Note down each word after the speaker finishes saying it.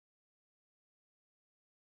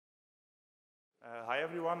Hi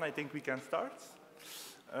everyone, I think we can start.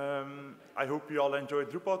 I hope you all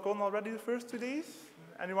enjoyed DrupalCon already the first 2 days.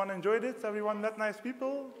 Anyone enjoyed it? Everyone met nice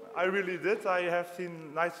people? I really did. I have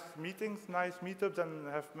seen nice meetings, nice meetups, and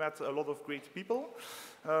have met a lot of great people.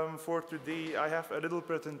 For today, I have a little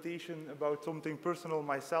presentation about something personal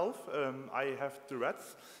myself. I have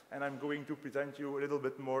Tourette's, and I'm going to present you a little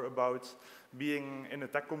bit more about being in a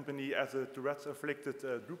tech company as a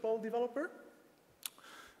Tourettes-afflicted Drupal developer.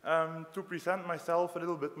 To present myself a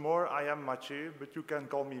little bit more, I am Mathieu, but you can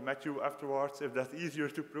call me Matthew afterwards if that's easier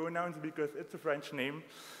to pronounce because it's a French name.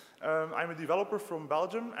 I'm a developer from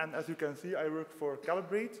Belgium, and as you can see, I work for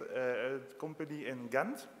Calibrate, a company in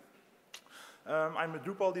Ghent. I'm a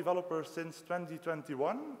Drupal developer since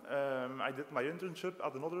 2021. I did my internship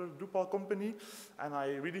at another Drupal company, and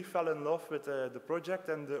I really fell in love with the project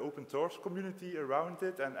and the open source community around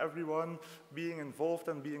it, and everyone being involved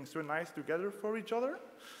and being so nice together for each other.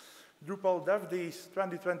 Drupal Dev Days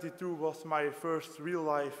 2022 was my first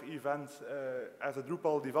real-life event as a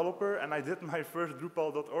Drupal developer, and I did my first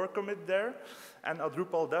Drupal.org commit there. And at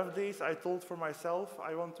Drupal Dev Days, I told for myself,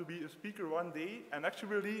 I want to be a speaker one day, and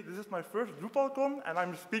actually, this is my first DrupalCon, and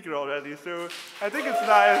I'm a speaker already, so I think it's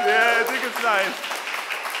nice. Yeah, I think it's nice.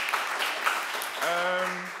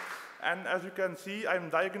 And as you can see, I'm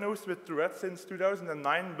diagnosed with Tourette since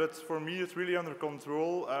 2009, but for me, it's really under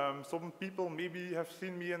control. Some people maybe have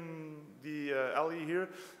seen me in the alley here,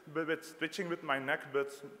 but with twitching with my neck,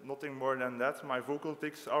 but nothing more than that. My vocal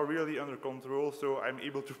tics are really under control, so I'm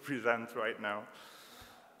able to present right now.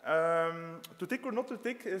 To tick or not to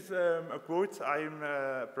tick is a quote I'm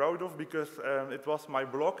proud of because it was my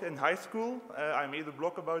blog in high school. I made a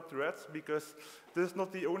blog about Tourette's because this is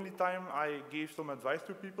not the only time I gave some advice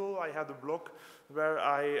to people. I had a blog where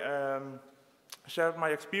I shared my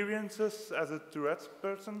experiences as a Tourette's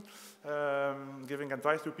person, giving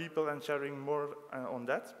advice to people and sharing more on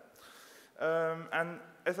that. And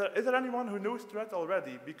is there anyone who knows Tourette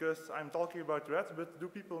already? Because I'm talking about Tourette, but do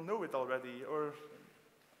people know it already? Or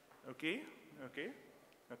okay.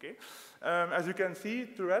 As you can see,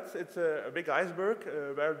 Tourette's, it's a big iceberg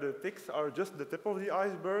where the tics are just the tip of the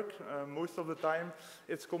iceberg. Most of the time,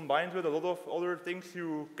 it's combined with a lot of other things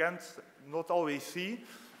you can't not always see,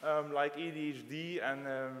 like ADHD and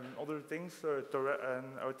other things, and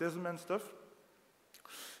autism and stuff.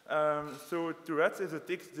 So Tourette's is a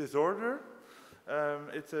tics disorder.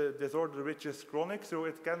 It's a disorder which is chronic, so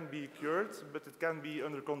it can be cured, but it can be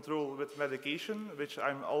under control with medication, which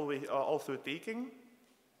I'm always also taking.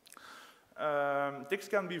 Tics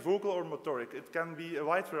can be vocal or motoric. It can be a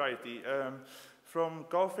wide variety, from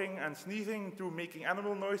coughing and sneezing to making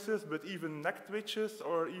animal noises, but even neck twitches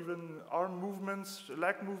or even arm movements,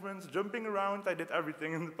 leg movements, jumping around. I did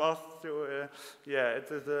everything in the past, so yeah,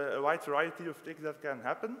 it is a wide variety of tics that can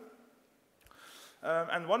happen.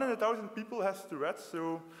 And 1 in 1,000 people has Tourette's,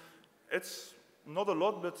 so it's not a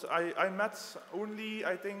lot, but I met only,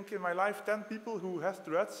 I think, in my life, 10 people who has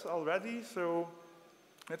Tourette's already, so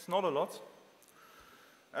it's not a lot.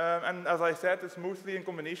 And as I said, it's mostly in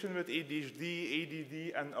combination with ADHD,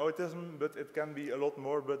 ADD, and autism, but it can be a lot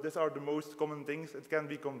more, but these are the most common things it can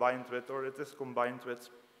be combined with, or it is combined with.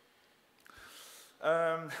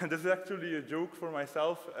 This is actually a joke for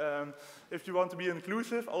myself. If you want to be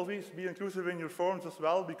inclusive, always be inclusive in your forms as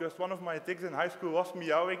well, because one of my tics in high school was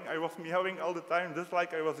meowing. I was meowing all the time, just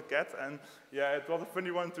like I was a cat, and yeah, it was a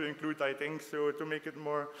funny one to include, I think, so to make it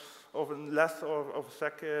more of less of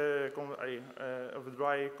a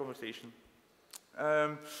dry conversation.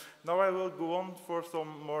 Now I will go on for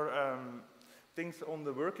some more things on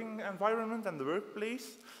the working environment and the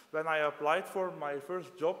workplace. When I applied for my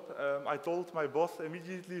first job, I told my boss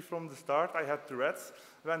immediately from the start I had Tourette's.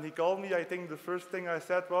 When he called me, I think the first thing I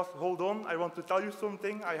said was, hold on, I want to tell you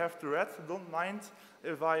something, I have Tourette's, don't mind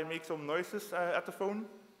if I make some noises at the phone.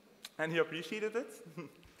 And he appreciated it.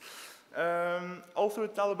 Also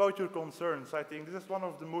tell about your concerns. I think this is one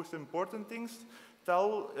of the most important things.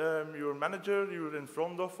 Tell your manager you're in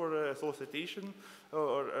front of for a solicitation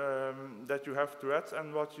or that you have Tourette's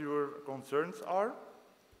and what your concerns are.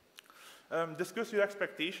 Discuss your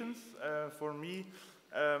expectations. For me,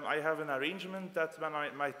 I have an arrangement that when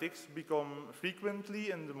my tics become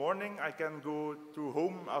frequently in the morning, I can go to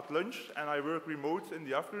home at lunch and I work remote in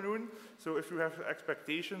the afternoon. So if you have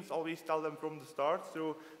expectations, always tell them from the start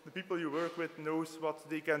so the people you work with knows what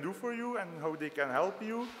they can do for you and how they can help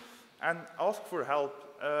you. And ask for help.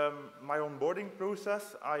 My onboarding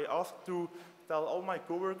process, I asked to tell all my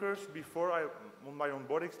coworkers before my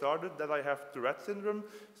onboarding started that I have Tourette syndrome,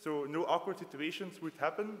 so no awkward situations would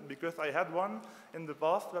happen, because I had one in the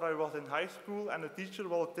past where I was in high school and a teacher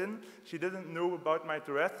walked in. She didn't know about my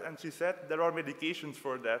Tourette and she said there are medications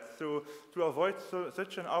for that. So to avoid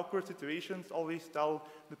such an awkward situations, always tell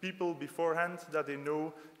the people beforehand that they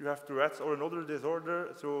know you have Tourette's or another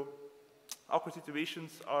disorder, so awkward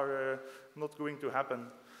situations are not going to happen.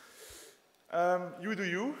 You do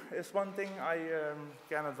you is one thing I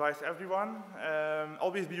can advise everyone.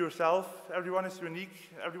 Always be yourself. Everyone is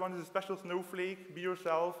unique. Everyone is a special snowflake. Be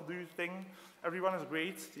yourself. Do your thing. Everyone is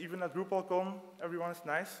great. Even at DrupalCon, everyone is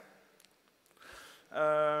nice.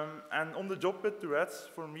 And on the job with Tourette's,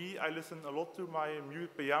 for me, I listen a lot to my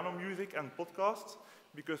piano music and podcasts,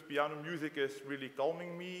 because piano music is really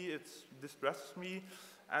calming me. It distresses me.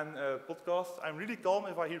 And podcasts, I'm really calm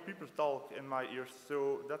if I hear people talk in my ears,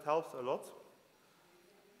 so that helps a lot.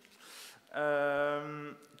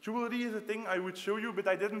 Jewelry is a thing I would show you, but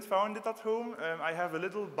I didn't find it at home. I have a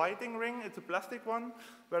little biting ring. It's a plastic one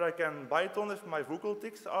where I can bite on if my vocal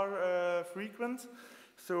tics are frequent.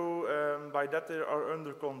 So by that they are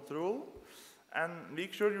under control. And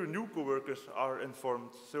make sure your new coworkers are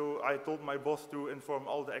informed. So I told my boss to inform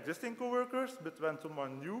all the existing coworkers, but when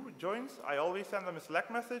someone new joins, I always send them a Slack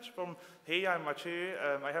message from, hey, I'm Mathieu,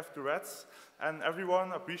 I have Tourette's, and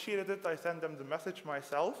everyone appreciated it. I sent them the message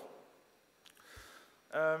myself.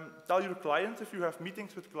 Tell your clients if you have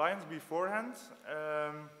meetings with clients beforehand.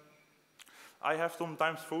 I have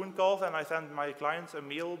sometimes phone calls and I send my clients a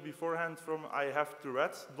mail beforehand from I have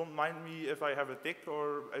Tourette's. Don't mind me if I have a tic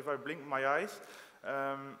or if I blink my eyes.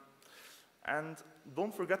 And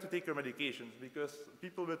don't forget to take your medications, because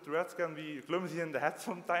people with Tourette's can be clumsy in the head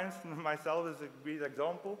sometimes. Myself is a great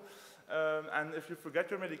example. And if you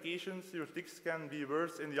forget your medications, your tics can be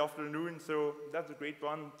worse in the afternoon, so that's a great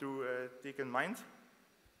one to take in mind.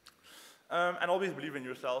 And always believe in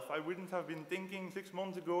yourself. I wouldn't have been thinking 6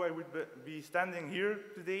 months ago I would be standing here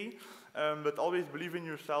today, but always believe in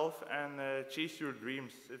yourself and chase your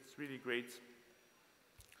dreams. It's really great.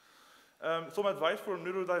 Some advice for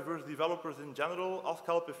neurodiverse developers in general: ask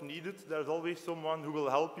help if needed. There's always someone who will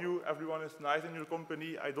help you. Everyone is nice in your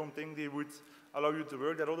company. I don't think they would allow you to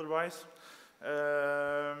work there otherwise.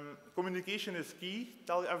 Communication is key.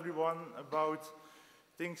 Tell everyone about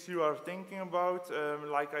things you are thinking about,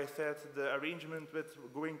 like I said, the arrangement with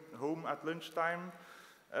going home at lunchtime.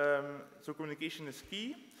 So communication is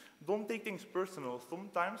key. Don't take things personal.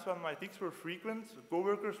 Sometimes when my tics were frequent,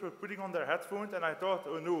 coworkers were putting on their headphones and I thought,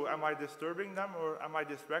 oh no, am I disturbing them or am I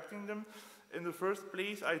distracting them? In the first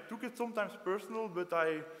place, I took it sometimes personal, but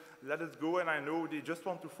I let it go, and I know they just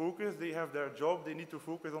want to focus. They have their job. They need to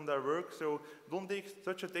focus on their work. So don't take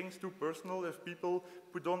such a things too personal if people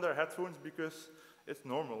put on their headphones, because it's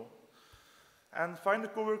normal. And find a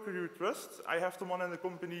coworker you trust. I have someone in the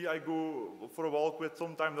company I go for a walk with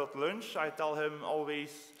sometimes at lunch. I tell him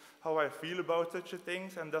always how I feel about such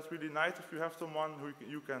things, and that's really nice if you have someone who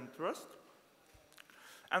you can trust.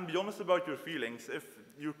 And be honest about your feelings. If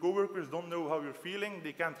your coworkers don't know how you're feeling,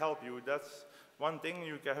 they can't help you. That's one thing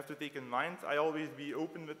you have to take in mind. I always be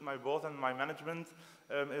open with my boss and my management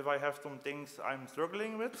if I have some things I'm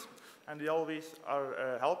struggling with, and they always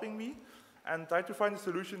are helping me. And try to find a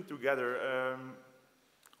solution together.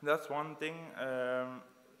 That's one thing.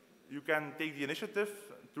 You can take the initiative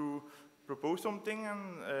to propose something,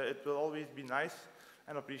 and it will always be nice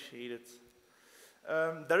and appreciated.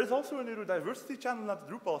 There is also a neurodiversity channel at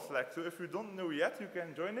Drupal Slack, so if you don't know yet, you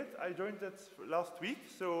can join it. I joined it last week,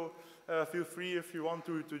 so feel free if you want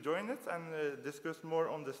to join it and discuss more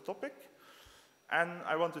on this topic. And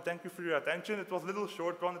I want to thank you for your attention. It was a little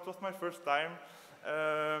short one. It was my first time.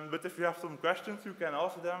 But if you have some questions, you can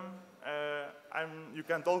ask them. You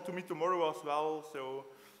can talk to me tomorrow as well, so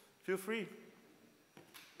feel free.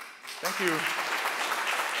 Thank you.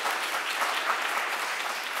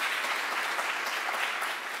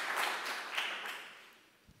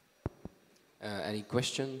 Any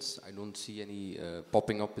questions? I don't see any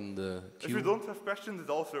popping up in the queue. If you don't have questions, it's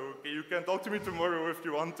also okay. You can talk to me tomorrow if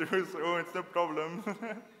you want to, so it's no problem.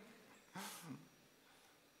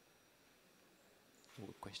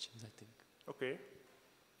 No questions, I think. Okay.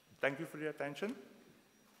 Thank you for your attention.